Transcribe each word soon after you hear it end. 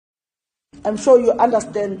I'm sure you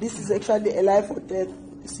understand this is actually a life or death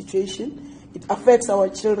situation. It affects our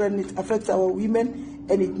children, it affects our women,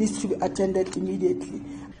 and it needs to be attended immediately.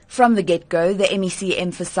 From the get-go, the MEC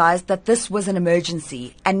emphasized that this was an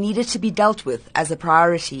emergency and needed to be dealt with as a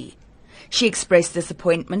priority. She expressed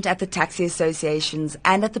disappointment at the taxi associations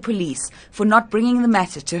and at the police for not bringing the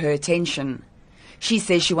matter to her attention. She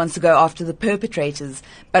says she wants to go after the perpetrators,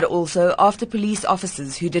 but also after police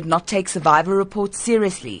officers who did not take survivor reports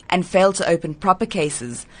seriously and failed to open proper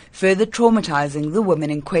cases, further traumatizing the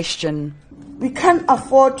women in question. We can't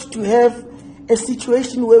afford to have a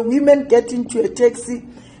situation where women get into a taxi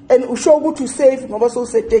and ushogu to save ngoba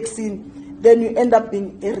say taxi, then you end up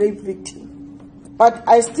being a rape victim. But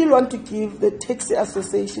I still want to give the taxi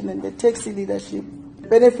association and the taxi leadership the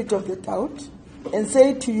benefit of the doubt and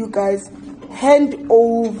say to you guys, hand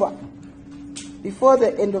over before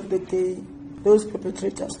the end of the day those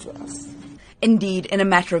perpetrators to us. Indeed, in a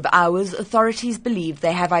matter of hours, authorities believe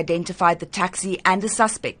they have identified the taxi and a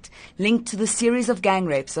suspect linked to the series of gang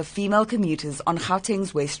rapes of female commuters on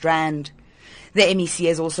Gauteng's West Rand. The MEC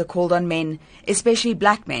has also called on men, especially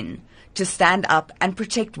black men, to stand up and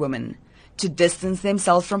protect women, to distance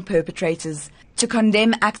themselves from perpetrators, to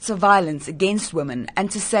condemn acts of violence against women,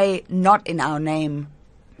 and to say, not in our name.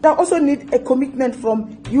 I also need a commitment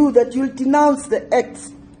from you that you'll denounce the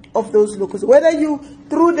acts of those locals, whether you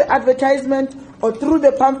through the advertisement or through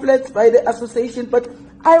the pamphlets by the association, but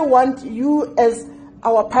I want you as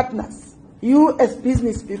our partners, you as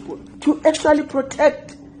business people, to actually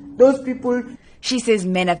protect those people. She says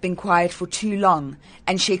men have been quiet for too long,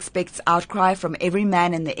 and she expects outcry from every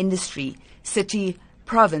man in the industry, city,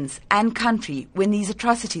 province and country when these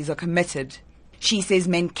atrocities are committed. She says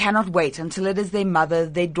men cannot wait until it is their mother,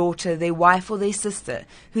 their daughter, their wife or their sister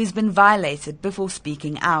who's been violated before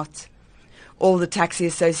speaking out. All the taxi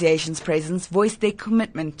associations present voiced their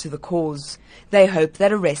commitment to the cause. They hope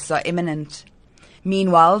that arrests are imminent.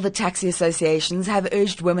 Meanwhile, the taxi associations have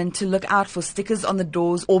urged women to look out for stickers on the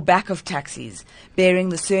doors or back of taxis, bearing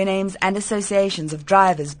the surnames and associations of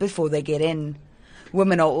drivers before they get in.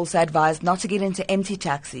 Women are also advised not to get into empty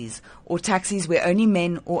taxis or taxis where only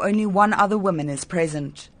men or only one other woman is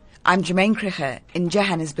present. I'm Jamaine Krige in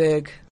Johannesburg.